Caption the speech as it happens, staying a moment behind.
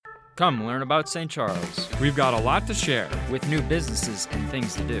Come learn about St. Charles. We've got a lot to share. With new businesses and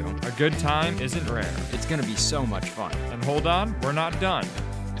things to do. A good time isn't rare. It's going to be so much fun. And hold on, we're not done.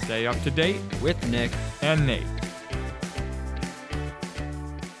 Stay up to date with Nick and Nate.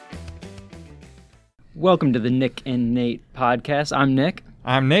 Welcome to the Nick and Nate podcast. I'm Nick.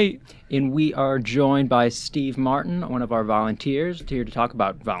 I'm Nate. And we are joined by Steve Martin, one of our volunteers, here to talk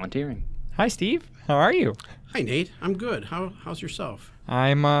about volunteering. Hi, Steve. How are you? Hi, Nate. I'm good. How's yourself?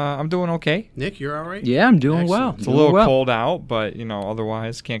 I'm doing okay. Nick, you're all right? Yeah, I'm doing Excellent. well. It's a little cold out, but,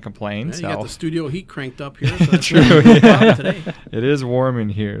 otherwise can't complain. Yeah, so. You got the studio heat cranked up here. So that's True, yeah. Today. It is warm in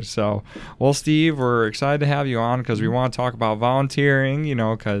here. So, well, Steve, we're excited to have you on because we want to talk about volunteering,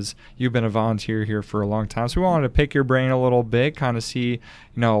 because you've been a volunteer here for a long time. So we wanted to pick your brain a little bit, kind of see,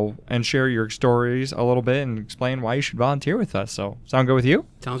 and share your stories a little bit and explain why you should volunteer with us. So, sound good with you?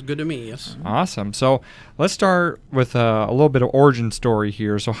 Sounds good to me, yes. Awesome. So let's start with a little bit of origin story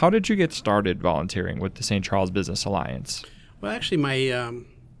here. So how did you get started volunteering with the St. Charles Business Alliance? Well, actually, my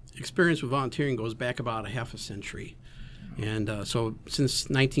experience with volunteering goes back about a half a century. And so since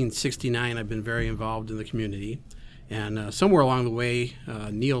 1969, I've been very involved in the community. And somewhere along the way,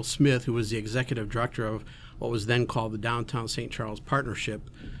 Neil Smith, who was the executive director of what was then called the Downtown St. Charles Partnership,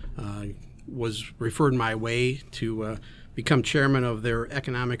 was referred my way to become chairman of their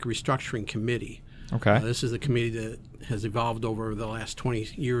Economic Restructuring Committee. Okay. This is a committee that has evolved over the last 20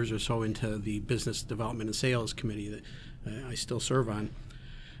 years or so into the Business Development and Sales Committee that I still serve on.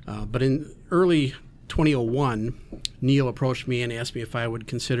 But in early 2001, Neil approached me and asked me if I would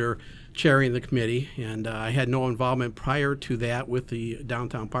consider chairing the committee, and I had no involvement prior to that with the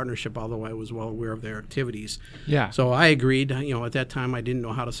Downtown Partnership, although I was well aware of their activities. Yeah. So I agreed. At that time, I didn't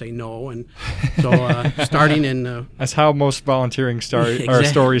know how to say no, and so starting in that's how most volunteering exactly.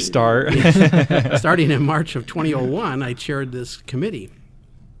 stories start. Starting in March of 2001, I chaired this committee.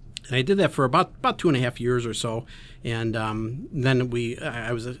 And I did that for about 2.5 years or so, and then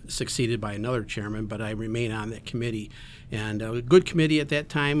I was succeeded by another chairman, but I remained on that committee. And a good committee at that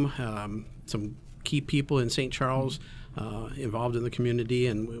time, some key people in St. Charles involved in the community,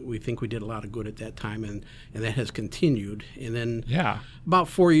 and we think we did a lot of good at that time, and that has continued. And then about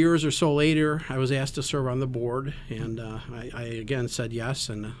 4 years or so later, I was asked to serve on the board, and I again said yes,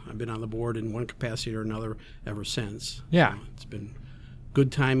 and I've been on the board in one capacity or another ever since. Yeah. It's been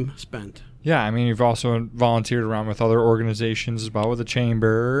good time spent. Yeah, you've also volunteered around with other organizations as well, with the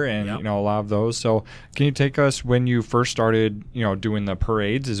chamber and, a lot of those. So can you take us when you first started, doing the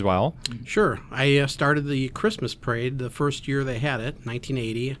parades as well? Sure. I started the Christmas parade the first year they had it,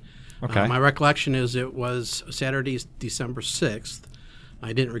 1980. Okay. My recollection is it was Saturday, December 6th.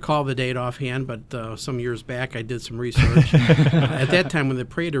 I didn't recall the date offhand, but some years back I did some research. At that time, when the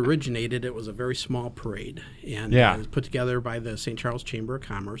parade originated, it was a very small parade. And it was put together by the St. Charles Chamber of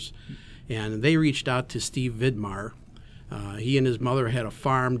Commerce. And they reached out to Steve Vidmar. He and his mother had a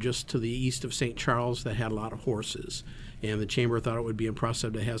farm just to the east of St. Charles that had a lot of horses. And the chamber thought it would be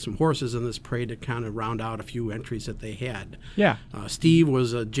impressive to have some horses in this parade to kind of round out a few entries that they had. Yeah. Steve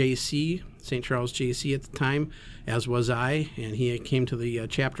was a JC, St. Charles JC at the time, as was I. And he came to the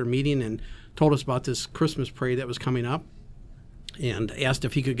chapter meeting and told us about this Christmas parade that was coming up and asked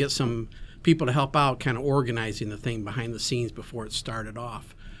if he could get some people to help out kind of organizing the thing behind the scenes before it started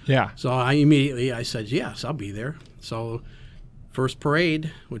off. Yeah. So I said, yes, I'll be there. So first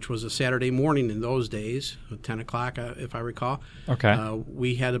parade, which was a Saturday morning in those days, 10 o'clock, if I recall. Okay.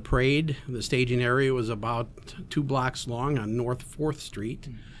 We had a parade. The staging area was about 2 blocks long on North 4th Street.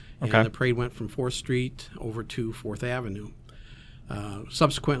 Okay. And the parade went from 4th Street over to 4th Avenue.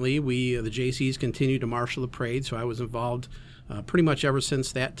 Subsequently, the JCs continued to marshal the parade, so I was involved pretty much ever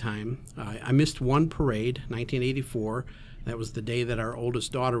since that time. I missed one parade, 1984. That was the day that our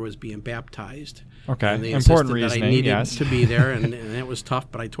oldest daughter was being baptized. Okay, and they important insisted reasoning, that I needed yes. to be there, and it was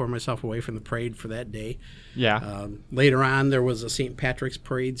tough, but I tore myself away from the parade for that day. Yeah. Later on, there was a St. Patrick's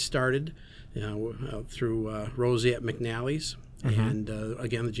parade started through Rosie at McNally's. Mm-hmm. And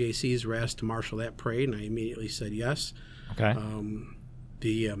again, the JCs were asked to marshal that parade, and I immediately said yes. Okay.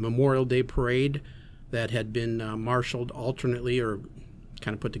 The Memorial Day parade that had been marshaled alternately or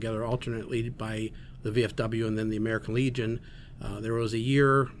kind of put together alternately by the VFW and then the American Legion. There was a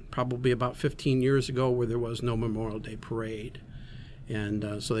year, probably about 15 years ago, where there was no Memorial Day parade.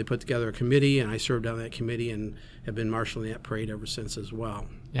 And so they put together a committee, and I served on that committee and have been marshaling that parade ever since as well.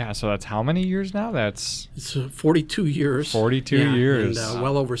 Yeah, so that's how many years now? It's 42 years. 42 years. And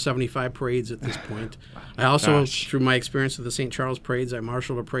well over 75 parades at this point. I also, through my experience with the St. Charles parades, I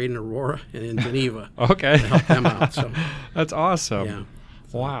marshaled a parade in Aurora and in Geneva. Okay. To help them out. So that's awesome. Yeah.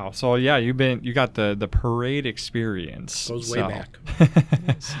 Wow. So yeah, you got the parade experience. Goes way back.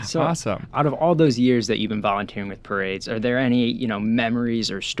 So Awesome. out of all those years that you've been volunteering with parades, are there any,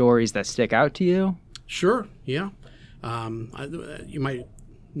 memories or stories that stick out to you? Sure, yeah. You might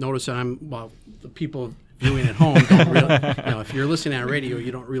notice that the people viewing at home don't really, if you're listening on radio,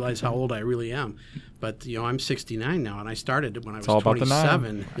 you don't realize how old I really am. But, I'm 69 now, and I started when I was all about the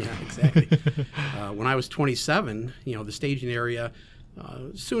 27. Yeah, exactly. When I was 27, the staging area,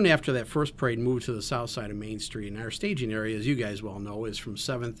 soon after that first parade, moved to the south side of Main Street. And our staging area, as you guys well know, is from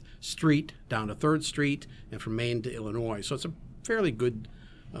 7th Street down to 3rd Street and from Maine to Illinois. So it's a fairly good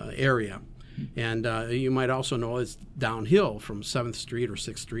area. And you might also know it's downhill from 7th Street or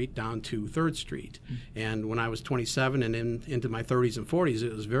 6th Street down to 3rd Street. And when I was 27 and into my 30s and 40s,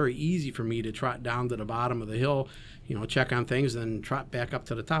 it was very easy for me to trot down to the bottom of the hill, check on things, then trot back up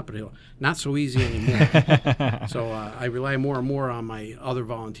to the top of the hill. Not so easy anymore. So I rely more and more on my other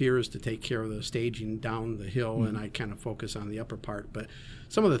volunteers to take care of the staging down the hill, and I kind of focus on the upper part. But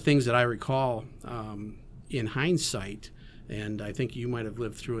some of the things that I recall in hindsight, and I think you might have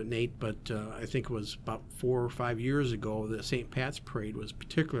lived through it, Nate, but I think it was about 4 or 5 years ago, the St. Pat's Parade was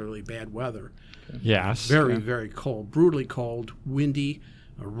particularly bad weather. Yes. Very, very cold, brutally cold, windy,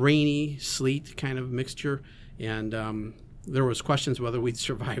 rainy, sleet kind of mixture. And there was questions whether we'd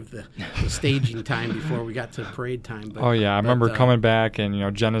survive the staging time before we got to parade time. But, oh, yeah. I remember coming back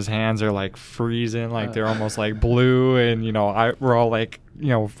and, Jenna's hands are like freezing, like they're almost like blue. And, we're all like,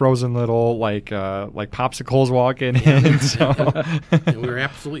 frozen little like popsicles walking in. So. And we were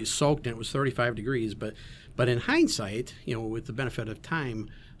absolutely soaked, and it was 35 degrees. But in hindsight, with the benefit of time,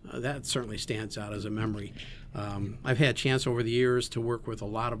 that certainly stands out as a memory. I've had a chance over the years to work with a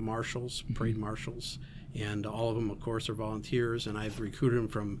lot of marshals, parade marshals, and all of them, of course, are volunteers, and I've recruited them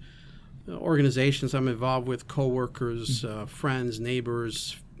from organizations I'm involved with, coworkers, friends,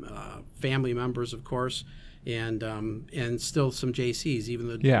 neighbors, family members, of course, and still some JCs, even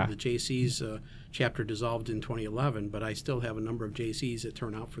though the JCs chapter dissolved in 2011, but I still have a number of JCs that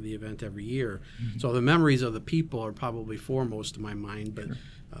turn out for the event every year. So the memories of the people are probably foremost in my mind, but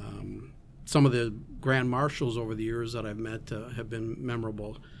some of the grand marshals over the years that I've met have been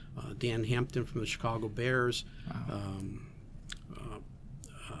memorable. Dan Hampton from the Chicago Bears. Wow.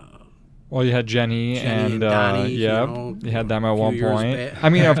 Well, you had Jenny and Donnie, you had them at one point. back. I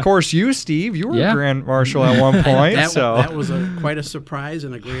mean, of course, you, Steve, you were Grand Marshal at one point. That was quite a surprise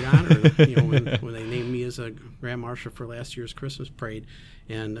and a great honor, when they named me as a Grand Marshal for last year's Christmas parade.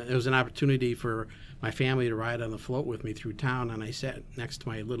 And it was an opportunity for my family to ride on the float with me through town, and I sat next to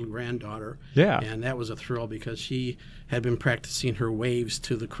my little granddaughter. Yeah. And that was a thrill because she had been practicing her waves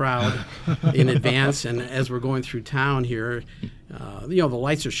to the crowd in advance. And as we're going through town here, the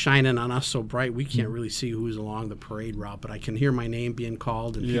lights are shining on us so bright we can't really see who's along the parade route, but I can hear my name being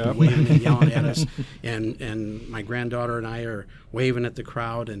called and people waving and yelling at us. And my granddaughter and I are waving at the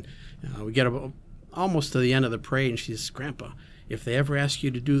crowd, and we get almost to the end of the parade, and she says, "Grandpa, if they ever ask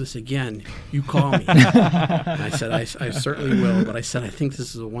you to do this again, you call me." And I said, I certainly will. But I said, I think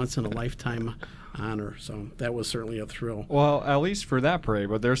this is a once-in-a-lifetime honor. So that was certainly a thrill. Well, at least for that parade,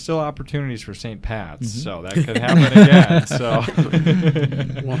 but there's still opportunities for St. Pat's, so that could happen again. So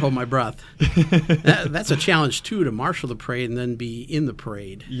won't hold my breath. That's a challenge, too, to marshal the parade and then be in the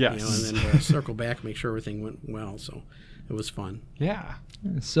parade. Yes. And then circle back and make sure everything went well. So it was fun. Yeah.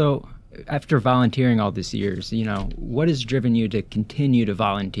 So after volunteering all these years, what has driven you to continue to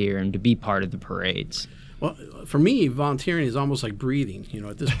volunteer and to be part of the parades? Well, for me, volunteering is almost like breathing.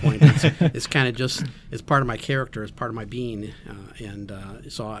 At this point, it's kind of just, it's part of my character, it's part of my being.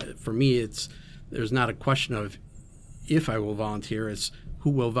 So for me, there's not a question of if I will volunteer, it's who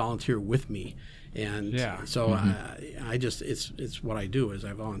will volunteer with me. And so I just, it's what I do is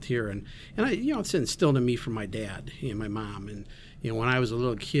I volunteer. And it's instilled in me from my dad and my mom. And, when I was a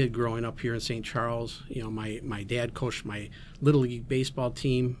little kid growing up here in St. Charles, my dad coached my Little League baseball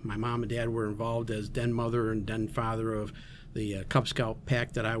team. My mom and dad were involved as den mother and den father of the Cub Scout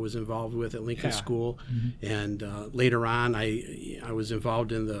pack that I was involved with at Lincoln School. And later on, I was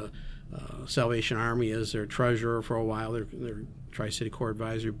involved in the Salvation Army as their treasurer for a while, their Tri-City Corps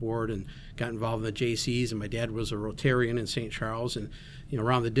Advisory Board, and got involved in the JCs. And my dad was a Rotarian in St. Charles. And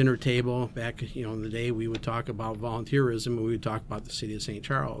around the dinner table back in the day, we would talk about volunteerism, and we would talk about the city of St.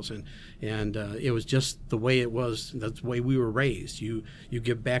 Charles. And it was just the way it was. That's the way we were raised. You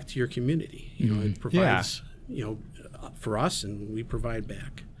give back to your community. It provides for us, and we provide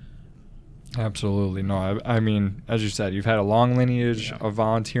back. Absolutely. No, I mean, as you said, you've had a long lineage of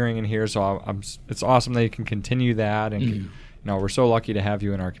volunteering in here, so it's awesome that you can continue that. And we're so lucky to have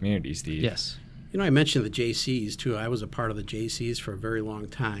you in our community, Steve. Yes. I mentioned the JCs too. I was a part of the JCs for a very long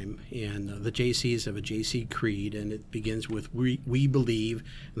time, and the JCs have a JC creed, and it begins with "We believe,"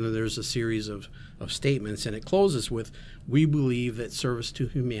 and then there's a series of statements, and it closes with "We believe that service to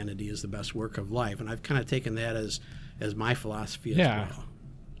humanity is the best work of life." And I've kind of taken that as my philosophy as well.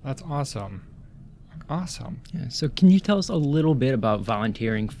 That's awesome. Awesome. Yeah, so can you tell us a little bit about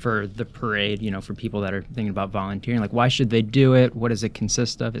volunteering for the parade, for people that are thinking about volunteering? Like, why should they do it? What does it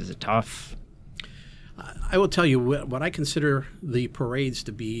consist of? Is it tough? I will tell you what I consider the parades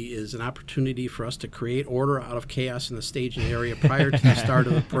to be is an opportunity for us to create order out of chaos in the staging area prior to the start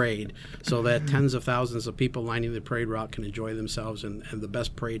of the parade, so that tens of thousands of people lining the parade route can enjoy themselves and the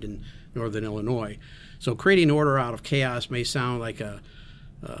best parade in northern Illinois. So creating order out of chaos may sound like a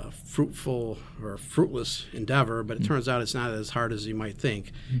fruitful or fruitless endeavor, but it turns out it's not as hard as you might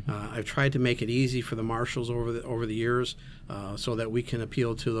think. I've tried to make it easy for the marshals over the years, so that we can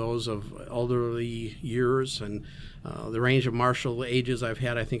appeal to those of elderly years, and the range of marshal ages I've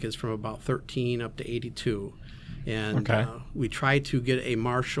had, I think, is from about 13 up to 82. And we try to get a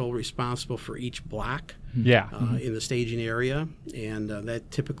marshal responsible for each block in the staging area, and that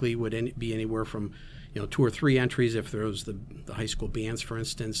typically would be anywhere from 2 or 3 entries if there was the high school bands, for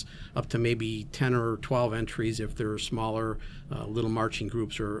instance, up to maybe 10 or 12 entries if there are smaller little marching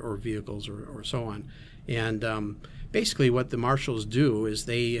groups or vehicles or so on. And basically what the marshals do is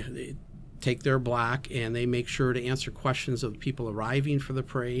they take their block and they make sure to answer questions of people arriving for the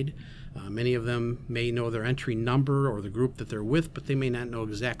parade. Many of them may know their entry number or the group that they're with, but they may not know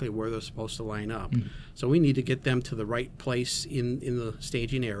exactly where they're supposed to line up. So we need to get them to the right place in the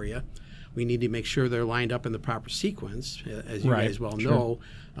staging area. We need to make sure they're lined up in the proper sequence. As you guys well know,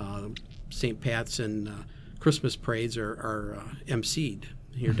 St. Pat's and Christmas parades are emceed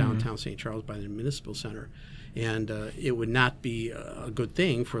here downtown St. Charles by the Municipal Center. And it would not be a good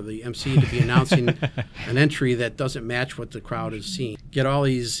thing for the MC to be announcing an entry that doesn't match what the crowd is seeing. Get all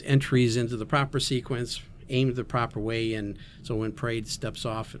these entries into the proper sequence, aimed the proper way, and so when parade steps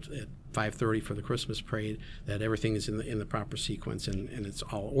off at 5:30 for the Christmas parade, that everything is in the proper sequence and it's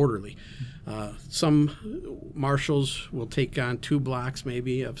all orderly. Some marshals will take on 2 blocks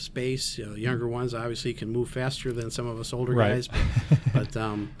maybe of space. Younger ones obviously can move faster than some of us older guys, but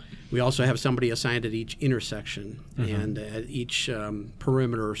we also have somebody assigned at each intersection and at each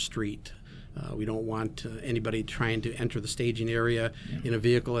perimeter street. We don't want anybody trying to enter the staging area in a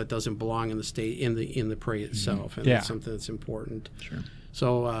vehicle that doesn't belong in the parade itself, and that's something that's important. Sure.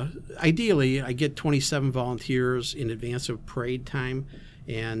 So ideally, I get 27 volunteers in advance of parade time,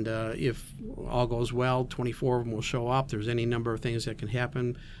 and if all goes well, 24 of them will show up. There's any number of things that can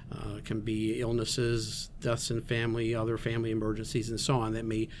happen. It can be illnesses, deaths in family, other family emergencies, and so on that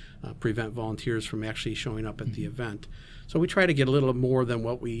may prevent volunteers from actually showing up at the event. So we try to get a little more than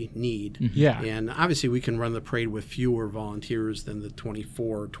what we need. And obviously we can run the parade with fewer volunteers than the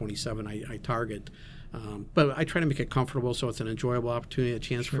 24 or 27 I target. But I try to make it comfortable so it's an enjoyable opportunity, a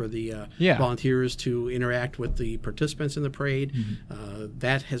chance for the volunteers to interact with the participants in the parade.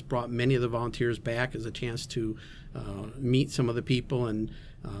 That has brought many of the volunteers back as a chance to meet some of the people and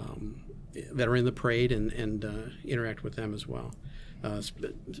that are in the parade and interact with them as well.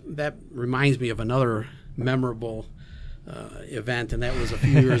 That reminds me of another memorable event, and that was a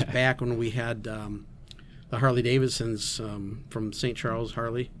few years back when we had the Harley Davidsons from St. Charles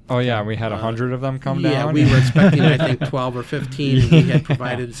Harley. Oh, yeah, we had 100 of them come down. Yeah, we were expecting, I think, 12 or 15, and we had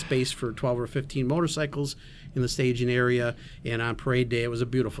provided space for 12 or 15 motorcycles in the staging area, and on parade day, it was a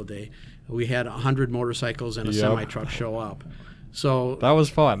beautiful day. We had 100 motorcycles and a semi-truck show up. So that was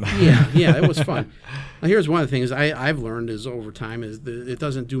fun. yeah, it was fun. Now, here's one of the things I've learned is over time is that it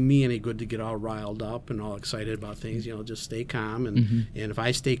doesn't do me any good to get all riled up and all excited about things. Just stay calm, and if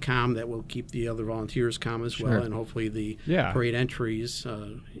I stay calm, that will keep the other volunteers calm as well, and hopefully the parade entries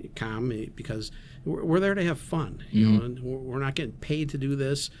calm, because we're there to have fun. And we're not getting paid to do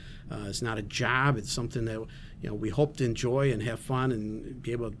this. It's not a job. It's something that we hope to enjoy and have fun and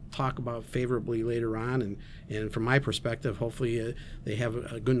be able to talk about favorably later on. And from my perspective, hopefully they have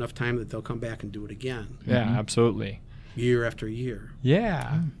a good enough time that they'll come back and do it again. Yeah, absolutely. Year after year.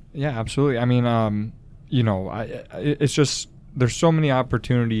 Yeah, absolutely. I mean, it's just there's so many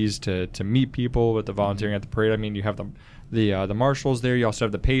opportunities to meet people with the volunteering at the parade. I mean, you have the marshals there. You also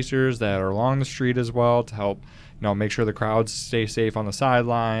have the pacers that are along the street as well to help make sure the crowds stay safe on the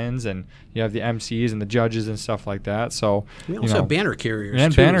sidelines, and you have the MCs and the judges and stuff like that. So we also have banner carriers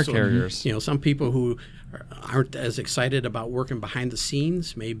and too. Banner carriers. Some people who aren't as excited about working behind the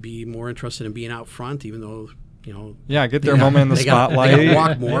scenes may be more interested in being out front, even though get their moment in the spotlight. They got to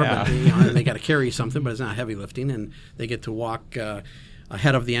walk more, but they got to carry something, but it's not heavy lifting, and they get to walk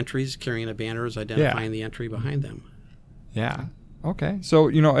ahead of the entries, carrying the banners, identifying the entry behind them. Yeah. Okay. So,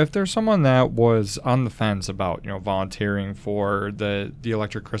 if there's someone that was on the fence about, volunteering for the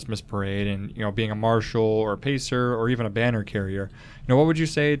Electric Christmas Parade and, being a marshal or a pacer or even a banner carrier, what would you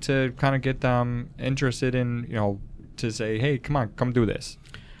say to kind of get them interested in, to say, hey, come do this?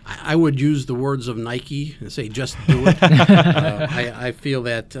 I would use the words of Nike and say, just do it. I feel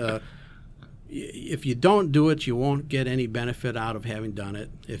that if you don't do it, you won't get any benefit out of having done it.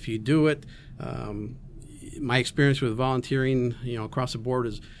 If you do it, my experience with volunteering, across the board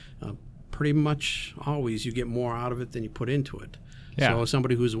is pretty much always you get more out of it than you put into it. Yeah. So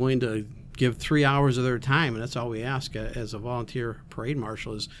somebody who's willing to give 3 hours of their time, and that's all we ask as a volunteer parade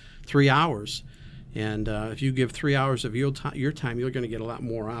marshal is 3 hours. And if you give 3 hours of your time, you're going to get a lot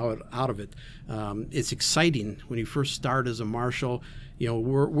more out of it. It's exciting when you first start as a marshal.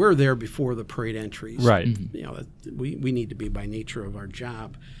 We're there before the parade entries. Right. We need to be by nature of our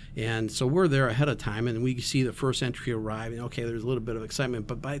job. And so we're there ahead of time, and we see the first entry arrive, and okay, there's a little bit of excitement.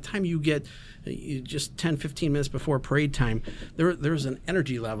 But by the time you get just 10, 15 minutes before parade time, there's an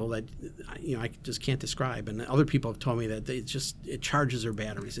energy level that I just can't describe. And other people have told me that it charges their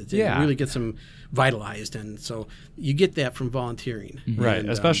batteries. It really gets them vitalized. And so you get that from volunteering. Right, and,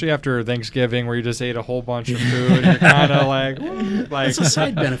 especially after Thanksgiving where you just ate a whole bunch of food. You're kind of like it's a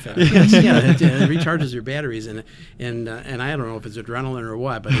side benefit. It recharges your batteries, and I don't know if it's adrenaline or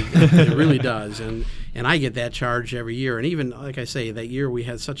what, but it really does. And I get that charge every year. And even, like I say, that year we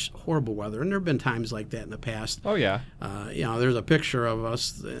had such horrible weather, and there have been times like that in the past. Oh, yeah. There's a picture of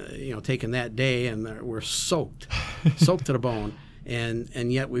us, taken that day, and we're soaked to the bone.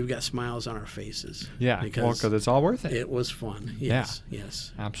 And yet we've got smiles on our faces. Yeah, because it's all worth it. It was fun. Yes,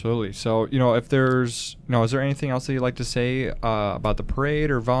 yes. Absolutely. So, if there's, is there anything else that you'd like to say about the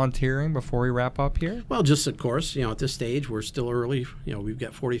parade or volunteering before we wrap up here? Well, just, of course, at this stage, we're still early. We've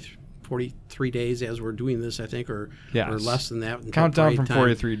got 43 days as we're doing this, I think, or less than that. Countdown from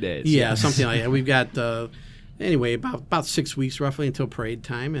 43 days. Yeah, something like that. We've got... Anyway, about 6 weeks roughly until parade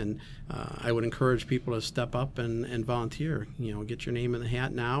time, and I would encourage people to step up and volunteer. Get your name in the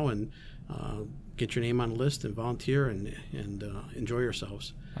hat now, and get your name on the list and volunteer and enjoy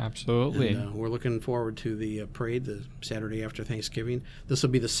yourselves. Absolutely. And we're looking forward to the parade the Saturday after Thanksgiving. This will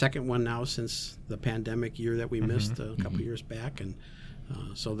be the second one now since the pandemic year that we missed a couple years back, and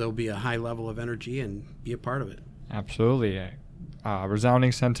so there'll be a high level of energy, and be a part of it. Absolutely.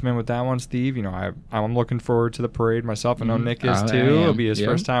 Resounding sentiment with that one, Steve. I'm looking forward to the parade myself. I know Nick is too. It'll be his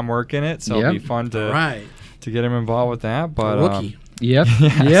first time working it, so it'll be fun to get him involved with that. But rookie. Yep.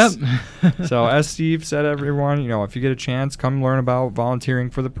 Yes. Yep. So as Steve said, everyone, if you get a chance, come learn about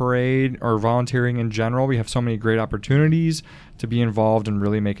volunteering for the parade or volunteering in general. We have so many great opportunities to be involved and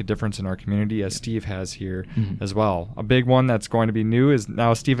really make a difference in our community, as Steve has here as well. A big one that's going to be new is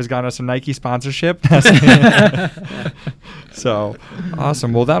now Steve has gotten us a Nike sponsorship. So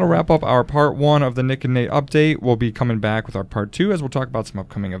awesome. Well, that'll wrap up our part 1 of the Nick and Nate update. We'll be coming back with our part 2 as we'll talk about some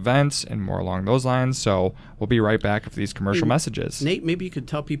upcoming events and more along those lines. So we'll be right back after these commercial messages. Nate, maybe you could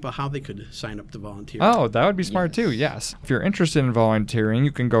tell people how they could sign up to volunteer. Oh, that would be smart too, yes. If you're interested in volunteering,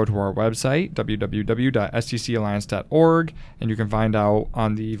 you can go to our website, www.stcalliance.org, and you can find out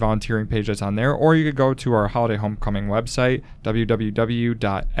on the volunteering page that's on there, or you could go to our Holiday Homecoming website,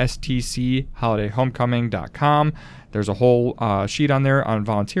 www.stcholidayhomecoming.com. There's a whole sheet on there on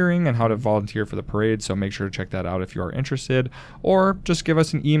volunteering and how to volunteer for the parade, so make sure to check that out if you are interested. Or just give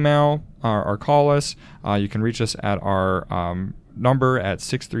us an email or call us. You can reach us at our number at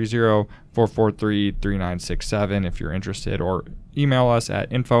 630-443-3967 if you're interested, or email us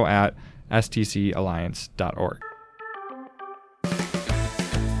at info@stcalliance.org.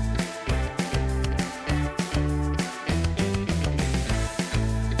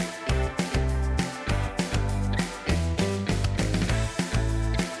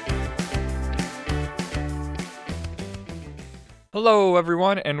 Hello,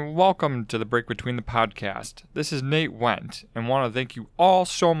 everyone, and welcome to the Break Between the Podcast. This is Nate Wendt, and want to thank you all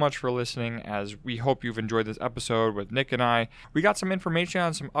so much for listening, as we hope you've enjoyed this episode with Nick and I. We got some information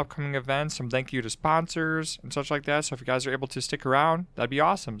on some upcoming events, some thank you to sponsors, and such like that, so if you guys are able to stick around, that'd be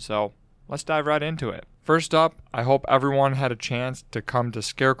awesome. So let's dive right into it. First up, I hope everyone had a chance to come to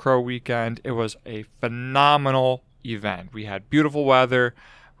Scarecrow Weekend. It was a phenomenal event. We had beautiful weather.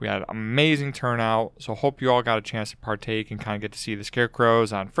 We had amazing turnout, so hope you all got a chance to partake and kind of get to see the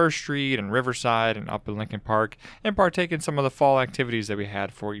scarecrows on First Street and Riverside and up in Lincoln Park, and partake in some of the fall activities that we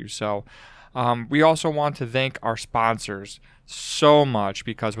had for you. So we also want to thank our sponsors so much,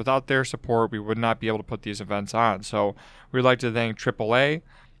 because without their support, we would not be able to put these events on. So we'd like to thank AAA,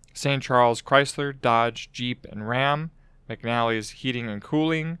 St. Charles Chrysler, Dodge, Jeep, and Ram, McNally's Heating and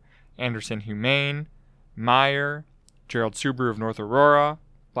Cooling, Anderson Humane, Meyer, Gerald Subaru of North Aurora,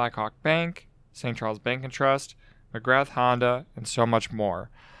 Blackhawk Bank, St. Charles Bank and Trust, McGrath Honda, and so much more.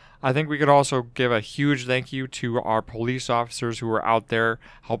 I think we could also give a huge thank you to our police officers who are out there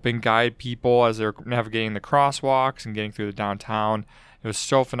helping guide people as they're navigating the crosswalks and getting through the downtown. It was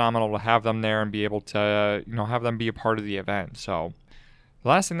so phenomenal to have them there and be able to, have them be a part of the event. So the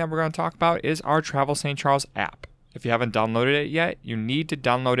last thing that we're going to talk about is our Travel St. Charles app. If you haven't downloaded it yet, you need to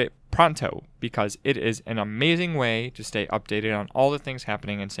download it pronto because it is an amazing way to stay updated on all the things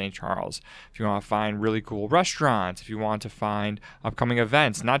happening in St. Charles. If you want to find really cool restaurants, if you want to find upcoming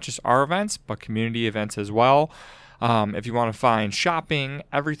events, not just our events, but community events as well. If you want to find shopping,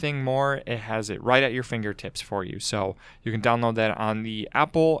 everything more, it has it right at your fingertips for you. So you can download that on the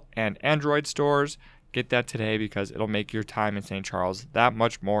Apple and Android stores. Get that today because it'll make your time in St. Charles that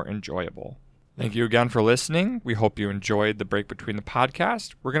much more enjoyable. Thank you again for listening. We hope you enjoyed the break between the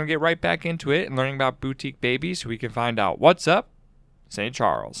podcast. We're going to get right back into it and learning about Boutique Babies so we can find out what's up, St.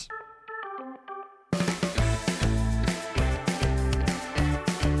 Charles.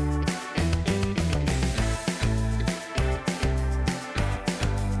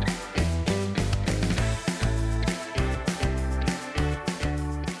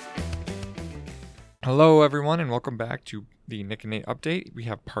 Hello, everyone, and welcome back to the Nick and Nate update. We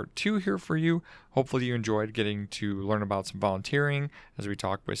have part 2 here for you. Hopefully you enjoyed getting to learn about some volunteering as we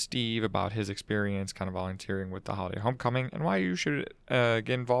talked with Steve about his experience kind of volunteering with the holiday homecoming and why you should get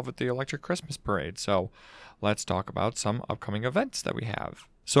involved with the Electric Christmas Parade. So let's talk about some upcoming events that we have.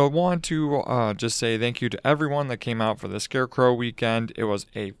 So I want to just say thank you to everyone that came out for the Scarecrow weekend. It was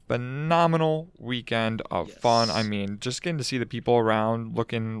a phenomenal weekend of fun. I mean, just getting to see the people around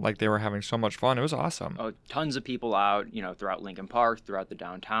looking like they were having so much fun. It was awesome. Oh, tons of people out, throughout Lincoln Park, throughout the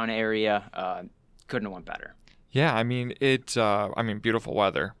downtown area. Couldn't have went better. Yeah, I mean, beautiful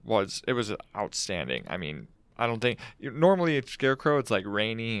weather. It was outstanding. I mean, I don't think normally at Scarecrow it's like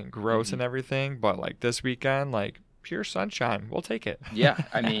rainy and gross and everything, but like this weekend, like pure sunshine. We'll take it. Yeah,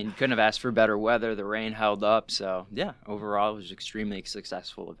 I mean, couldn't have asked for better weather. The rain held up. So, yeah, overall, it was an extremely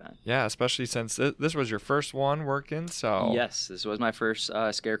successful event. Yeah, especially since this was your first one working. So yes, this was my first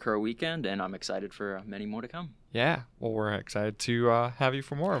Scarecrow weekend, and I'm excited for many more to come. Yeah, well, we're excited to have you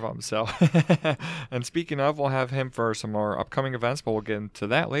for more of them. So, and speaking of, we'll have him for some more upcoming events, but we'll get into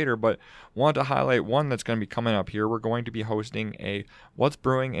that later. But wanted to highlight one that's going to be coming up here. We're going to be hosting a What's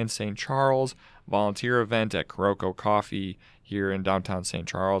Brewing in St. Charles volunteer event at Kuroko Coffee here in downtown St.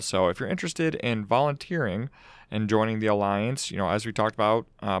 Charles. So if you're interested in volunteering and joining the Alliance, as we talked about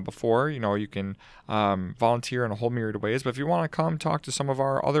before, you can volunteer in a whole myriad of ways. But if you want to come talk to some of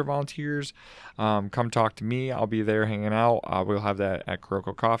our other volunteers, come talk to me. I'll be there hanging out. We'll have that at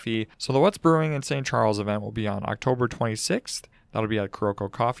Kuroko Coffee. So the What's Brewing in St. Charles event will be on October 26th. That'll be at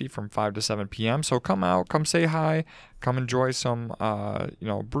Kuroko Coffee from 5 to 7 p.m. So come out, come say hi, come enjoy some,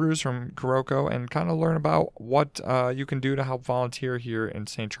 brews from Kuroko and kind of learn about what you can do to help volunteer here in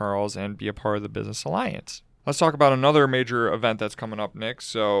St. Charles and be a part of the Business Alliance. Let's talk about another major event that's coming up, Nick.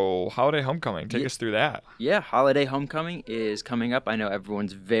 So Holiday Homecoming, take us through that. Yeah, Holiday Homecoming is coming up. I know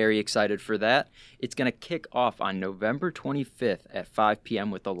everyone's very excited for that. It's going to kick off on November 25th at 5 p.m.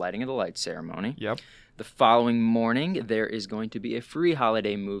 with the Lighting of the Lights ceremony. Yep. The following morning, there is going to be a free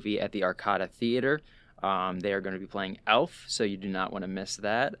holiday movie at the Arcada Theater. They are going to be playing Elf, so you do not want to miss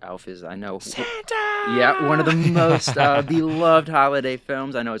that. Elf is, I know, Santa! Yeah, one of the most beloved holiday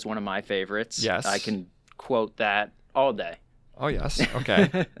films. I know it's one of my favorites. Yes. I can quote that all day. Oh, yes.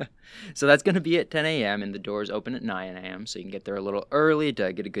 Okay. So that's going to be at 10 a.m., and the doors open at 9 a.m., so you can get there a little early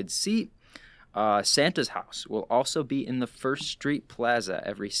to get a good seat. Santa's house will also be in the First Street Plaza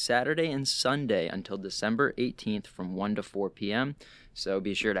every Saturday and Sunday until December 18th from 1 to 4 p.m. So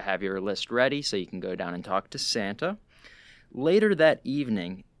be sure to have your list ready so you can go down and talk to Santa. Later that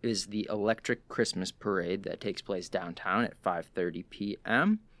evening is the Electric Christmas Parade that takes place downtown at 5:30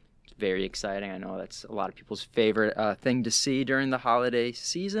 p.m. It's very exciting. I know that's a lot of people's favorite thing to see during the holiday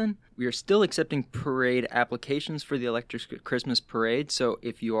season. We are still accepting parade applications for the Electric Christmas Parade, so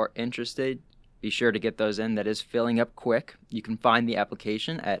if you are interested, be sure to get those in. That is filling up quick. You can find the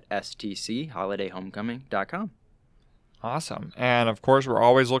application at stcholidayhomecoming.com. Awesome. And of course, we're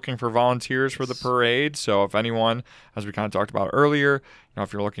always looking for volunteers for the parade. So if anyone, as we kind of talked about earlier,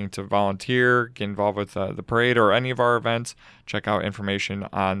 if you're looking to volunteer, get involved with the parade or any of our events, check out information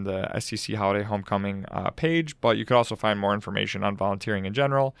on the STC Holiday Homecoming page. But you could also find more information on volunteering in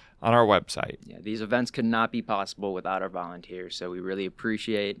general on our website. Yeah, these events could not be possible without our volunteers. So we really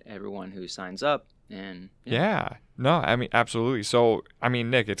appreciate everyone who signs up And Yeah. No, I mean, absolutely. So, I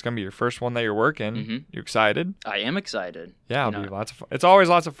mean, Nick, it's going to be your first one that you're working. Mhm. You excited? I am excited. Yeah, You it'll be know, lots of fun. It's always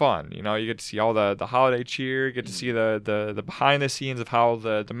lots of fun. You know, you get to see all the holiday cheer, you get to see the behind the scenes of how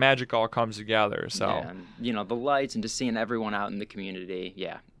the magic all comes together. So, yeah, and, the lights and just seeing everyone out in the community.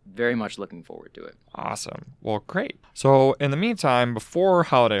 Yeah, very much looking forward to it. awesome. Well, great. So, in the meantime, before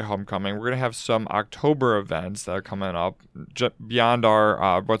Holiday Homecoming, we're going to have some October events that are coming up beyond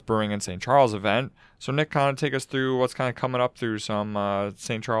our What's Brewing in St. Charles event. So, Nick, kind of take us through what's kind of coming up through some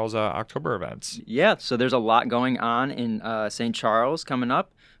St. Charles October events. Yeah, so there's a lot going on in St. Charles coming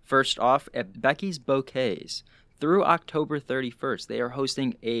up. First off, at Becky's Bouquets. Through October 31st, they are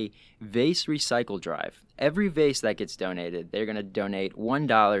hosting a vase recycle drive. Every vase that gets donated, they're going to donate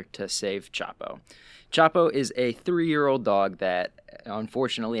 $1 to Save Chapo. Chapo is a 3-year-old dog that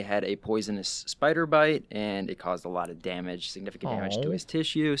unfortunately had a poisonous spider bite, and it caused a lot of damage, significant damage to his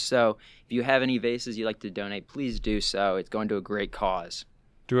tissue. So if you have any vases you'd like to donate, please do so. It's going to a great cause.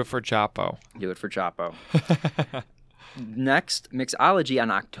 Do it for Chapo. Do it for Chapo. Next, Mixology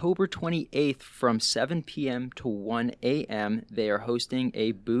on October 28th from 7 p.m. to 1 a.m. They are hosting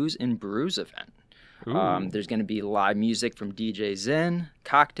a Booze and Brews event. There's going to be live music from DJ Zen,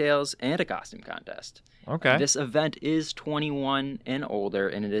 cocktails, and a costume contest. Okay. This event is 21 and older,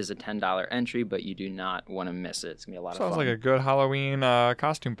 and it is a $10 entry, but you do not want to miss it. It's going to be a lot of fun. Sounds like a good Halloween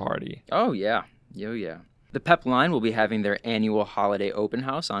costume party. Oh, yeah. Yeah. The Pep Line will be having their annual holiday open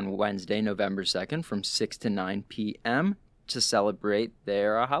house on Wednesday, November 2nd from 6 to 9 p.m. to celebrate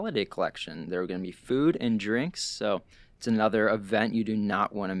their holiday collection. There are going to be food and drinks, so it's another event you do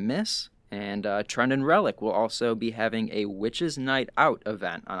not want to miss. And Trend and Relic will also be having a Witches Night Out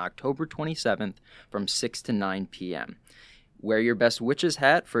event on October 27th from 6 to 9 p.m. Wear your best witch's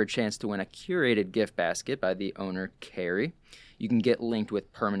hat for a chance to win a curated gift basket by the owner, Carrie. You can get linked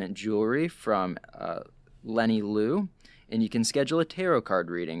with permanent jewelry from Lenny Lou, and you can schedule a tarot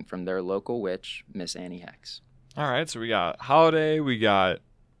card reading from their local witch, Miss Annie Hex. All right, so we got holiday, we got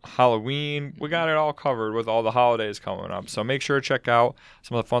Halloween, we got it all covered with all the holidays coming up. So make sure to check out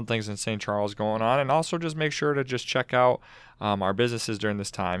some of the fun things in St. Charles going on, and also just make sure to just check out our businesses during this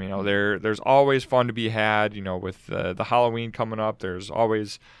time. You know, there's always fun to be had. You know, with the Halloween coming up, there's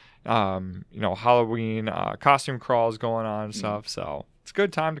always Halloween costume crawls going on and stuff. So it's a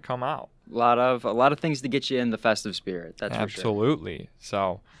good time to come out. A lot of things to get you in the festive spirit. That's for sure. Absolutely.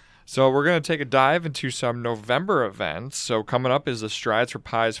 So we're going to take a dive into some November events. So coming up is the Strides for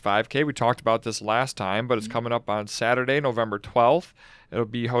Pies 5K. We talked about this last time, but it's coming up on Saturday, November 12th. It'll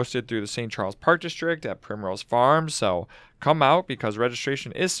be hosted through the St. Charles Park District at Primrose Farm. So come out because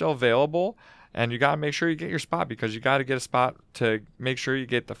registration is still available. And you got to make sure you get your spot because you got to get a spot to make sure you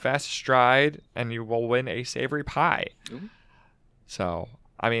get the fastest stride and you will win a savory pie. Ooh. So,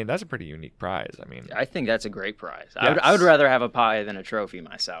 I mean, that's a pretty unique prize. I think that's a great prize. Yes. I would rather have a pie than a trophy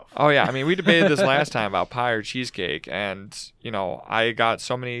myself. Oh, yeah. I mean, we debated this last time about pie or cheesecake. And, I got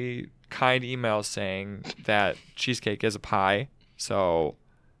so many kind emails saying that cheesecake is a pie. So,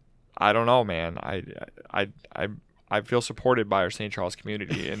 I don't know, man. I feel supported by our St. Charles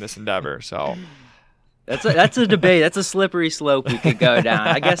community in this endeavor. So that's a debate. That's a slippery slope we could go down.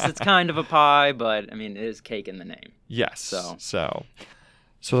 I guess it's kind of a pie, but it is cake in the name. Yes.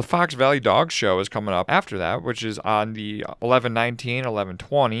 So the Fox Valley Dog Show is coming up after that, which is on the 11/19,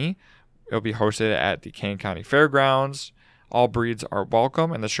 11/20. It'll be hosted at the Kane County Fairgrounds. All breeds are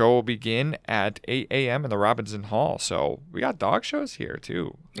welcome, and the show will begin at 8 a.m. in the Robinson Hall. So we got dog shows here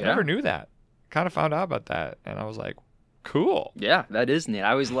too. I never knew that. Kind of found out about that, and I was like, cool. Yeah, that is neat.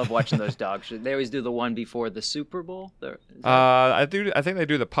 I always love watching those dog shows. They always do the one before the Super Bowl. I think they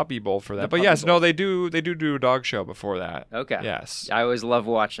do the Puppy Bowl for that. But yes, no, they do a dog show before that. Okay. Yes. I always love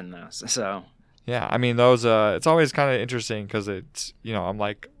watching those. So. Yeah, I mean those. It's always kind of interesting because it's I'm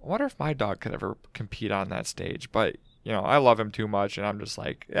like, I wonder if my dog could ever compete on that stage, but. I love him too much, and I'm just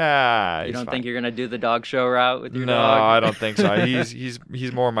like, yeah. You don't think you're gonna do the dog show route with your dog? No, I don't think so.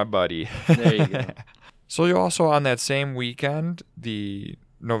 He's more my buddy. There you go. So you also on that same weekend, the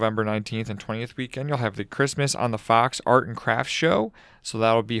November 19th and 20th weekend, you'll have the Christmas on the Fox Art and Crafts Show. So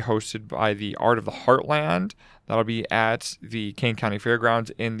that'll be hosted by the Art of the Heartland. That'll be at the Kane County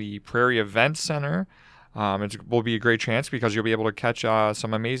Fairgrounds in the Prairie Events Center. It will be a great chance because you'll be able to catch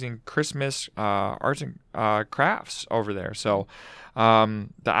some amazing Christmas arts and crafts over there. So the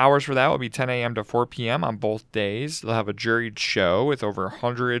hours for that will be 10 a.m. to 4 p.m. on both days. They'll have a juried show with over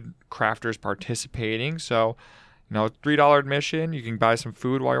 100 crafters participating. So, $3 admission. You can buy some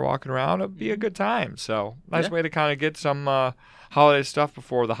food while you're walking around. It'll be a good time. So nice way to kind of get some holiday stuff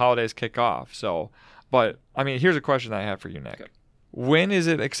before the holidays kick off. So, but, here's a question I have for you, Nick. Okay. when is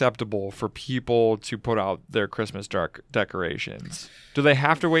it acceptable for people to put out their Christmas decorations? Do they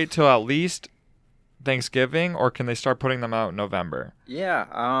have to wait till at least Thanksgiving, or can they start putting them out in November? Yeah,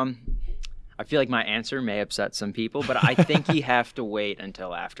 I feel like my answer may upset some people, but I think you have to wait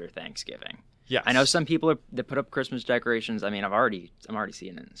until after Thanksgiving. Yes. I know some people that put up Christmas decorations. I mean, I'm already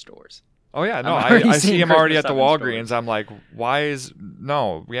seeing it in the stores. Oh yeah, no, I'm already I see seeing him already at Christmas the stuff in Walgreens. stores. I'm like,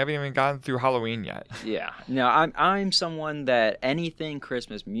 we haven't even gotten through Halloween yet. Yeah, no, I'm someone that anything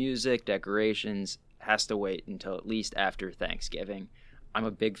Christmas music, decorations has to wait until at least after Thanksgiving. I'm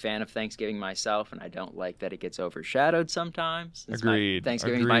a big fan of Thanksgiving myself, and I don't like that it gets overshadowed sometimes. Agreed.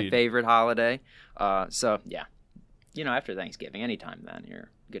 Thanksgiving is my Agreed. favorite holiday. So yeah, after Thanksgiving, anytime then you're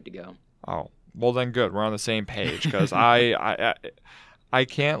good to go. Oh, well then good. We're on the same page because I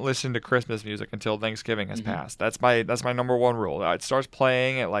can't listen to Christmas music until Thanksgiving has passed. That's my number one rule. It starts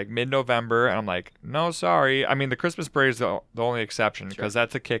playing at like mid-November, and I'm like, no, sorry. I mean, the Christmas parade is the only exception because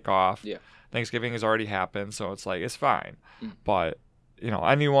that's a kickoff. Yeah. Thanksgiving has already happened, so it's like it's fine. But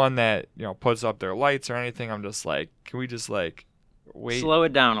anyone that puts up their lights or anything, I'm just like, can we just like wait? Slow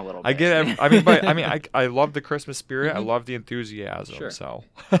it down a little bit. I get. I love the Christmas spirit. I love the enthusiasm. Sure. So,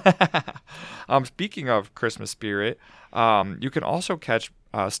 speaking of Christmas spirit, you can also catch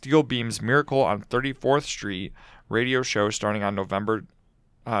Steel Beam's Miracle on 34th Street radio show starting on November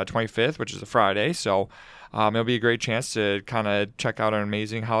 25th, which is a Friday. So, it'll be a great chance to kind of check out an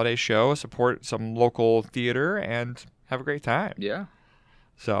amazing holiday show, support some local theater, and have a great time. Yeah.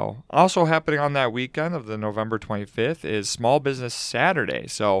 So, also happening on that weekend of the November 25th is Small Business Saturday.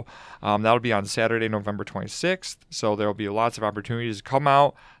 So, that'll be on Saturday, November 26th. So, there'll be lots of opportunities to come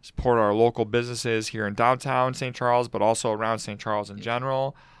out, support our local businesses here in downtown St. Charles, but also around St. Charles in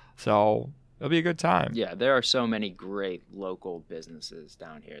general. So, it'll be a good time. Yeah, there are so many great local businesses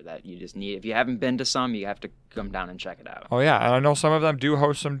down here that you just need. If you haven't been to some, you have to come down and check it out. Oh, yeah. And I know some of them do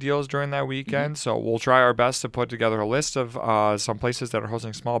host some deals during that weekend. So, we'll try our best to put together a list of some places that are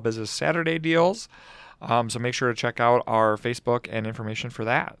hosting Small Business Saturday deals. So, make sure to check out our Facebook and information for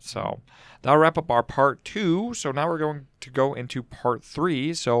that. So, that'll wrap up our part 2. So, now we're going to go into part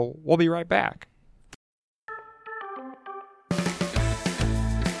 3. So, we'll be right back.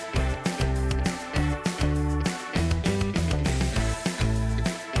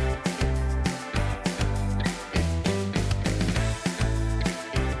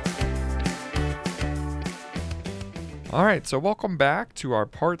 All right, so welcome back to our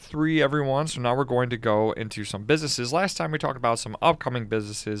part 3, everyone. So now we're going to go into some businesses. Last time we talked about some upcoming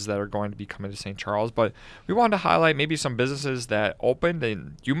businesses that are going to be coming to St. Charles, but we wanted to highlight maybe some businesses that opened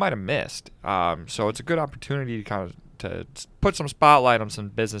and you might have missed. So it's a good opportunity to put some spotlight on some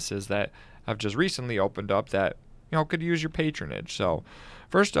businesses that have just recently opened up that could use your patronage. So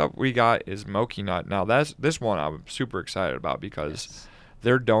first up we got is Moki Nut. Now this one I'm super excited about because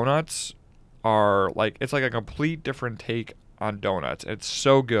their donuts are it's like a complete different take on donuts. It's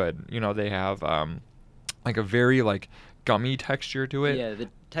so good. They have like a very gummy texture to it. Yeah, the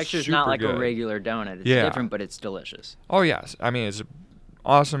texture's Super not like good. a regular donut. It's Yeah. different, but it's delicious. Oh yes, I mean it's an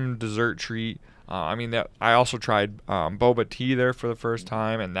awesome dessert treat. I also tried boba tea there for the first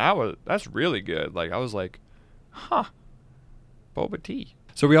time, and that's really good. I was like, boba tea.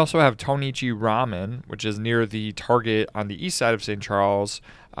 So we also have Tonichi Ramen, which is near the Target on the east side of St. Charles,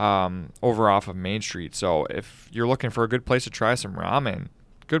 over off of Main Street. So if you're looking for a good place to try some ramen,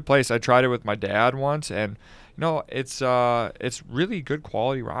 good place. I tried it with my dad once, and it's really good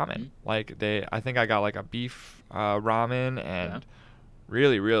quality ramen. I think I got a beef ramen, and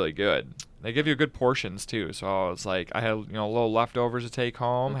really, really good. They give you good portions too. So it's I had little leftovers to take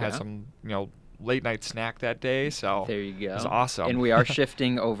home. Had some late night snack that day. So There you go. It's awesome. And we are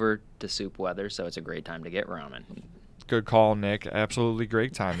shifting over to soup weather, so it's a great time to get ramen. Good call, Nick. Absolutely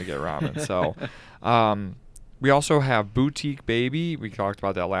great time to get ramen. So, we also have Boutique Baby. We talked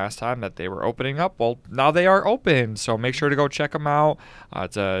about that last time that they were opening up. Well, now they are open, so make sure to go check them out.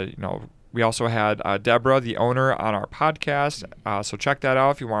 We also had Deborah, the owner, on our podcast. So check that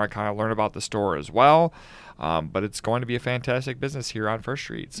out if you want to kind of learn about the store as well. But it's going to be a fantastic business here on First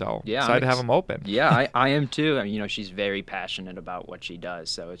Street. So excited to have them open. Yeah, I am too. I mean, she's very passionate about what she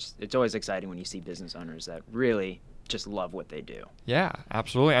does. So it's always exciting when you see business owners that really just love what they do. Yeah,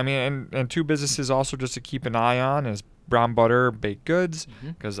 absolutely. I mean, and two businesses also just to keep an eye on is Brown Butter Baked Goods,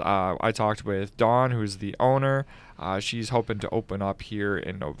 because I talked with Dawn, who's the owner. She's hoping to open up here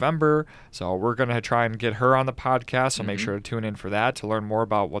in November, so we're going to try and get her on the podcast, so make sure to tune in for that to learn more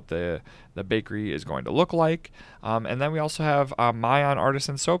about what the bakery is going to look like. And then we also have Mayan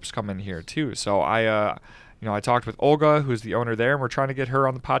Artisan Soaps coming here too. So I talked with Olga, who's the owner there, and we're trying to get her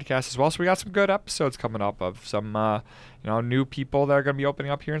on the podcast as well. So we got some good episodes coming up of some, new people that are going to be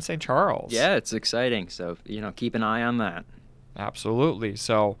opening up here in St. Charles. Yeah, it's exciting. So, keep an eye on that. Absolutely.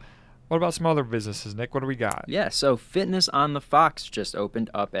 So what about some other businesses, Nick? What do we got? Yeah, so Fitness on the Fox just opened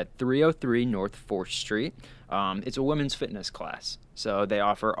up at 303 North 4th Street. It's a women's fitness class. So they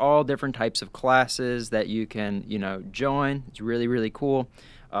offer all different types of classes that you can, join. It's really, really cool.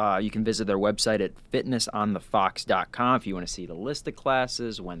 You can visit their website at fitnessonthefox.com if you want to see the list of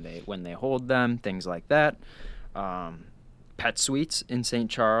classes, when they hold them, things like that. Pet Suites in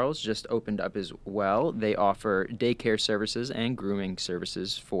St. Charles just opened up as well. They offer daycare services and grooming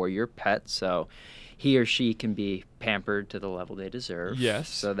services for your pet, so he or she can be pampered to the level they deserve. Yes.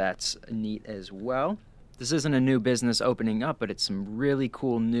 So that's neat as well. This isn't a new business opening up, but it's some really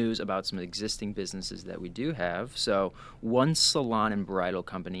cool news about some existing businesses that we do have. So One Salon and Bridal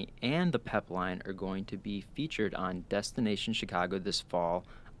Company and the Pep Line are going to be featured on Destination Chicago this fall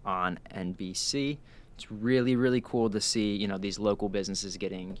on NBC. It's really, really cool to see, these local businesses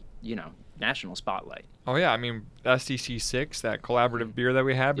getting, national spotlight. Oh, yeah. I mean, SDC 6, that collaborative beer that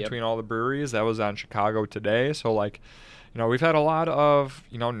we had between all the breweries, that was on Chicago Today. So, we've had a lot of,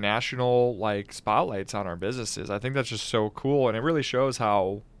 national, spotlights on our businesses. I think that's just so cool, and it really shows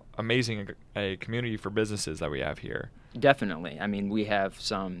how amazing a community for businesses that we have here. Definitely. I mean, we have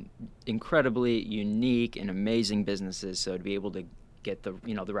some incredibly unique and amazing businesses, so to be able to get the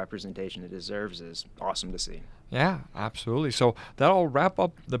the representation it deserves is awesome to see. Yeah, absolutely. So that'll wrap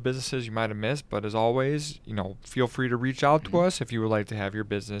up the businesses you might have missed. But as always, feel free to reach out to us if you would like to have your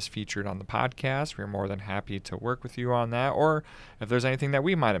business featured on the podcast. We're more than happy to work with you on that. Or if there's anything that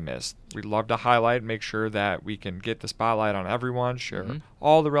we might have missed, we'd love to highlight, make sure that we can get the spotlight on everyone, share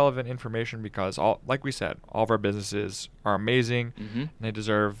all the relevant information, because like we said, all of our businesses are amazing and they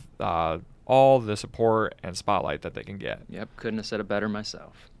deserve all the support and spotlight that they can get. Yep, couldn't have said it better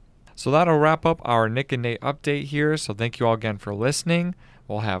myself. So that'll wrap up our Nick and Nate update here. So thank you all again for listening.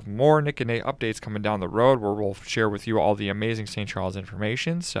 We'll have more Nick and Nate updates coming down the road where we'll share with you all the amazing St. Charles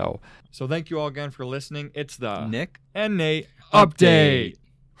information. So thank you all again for listening. It's the Nick and Nate update.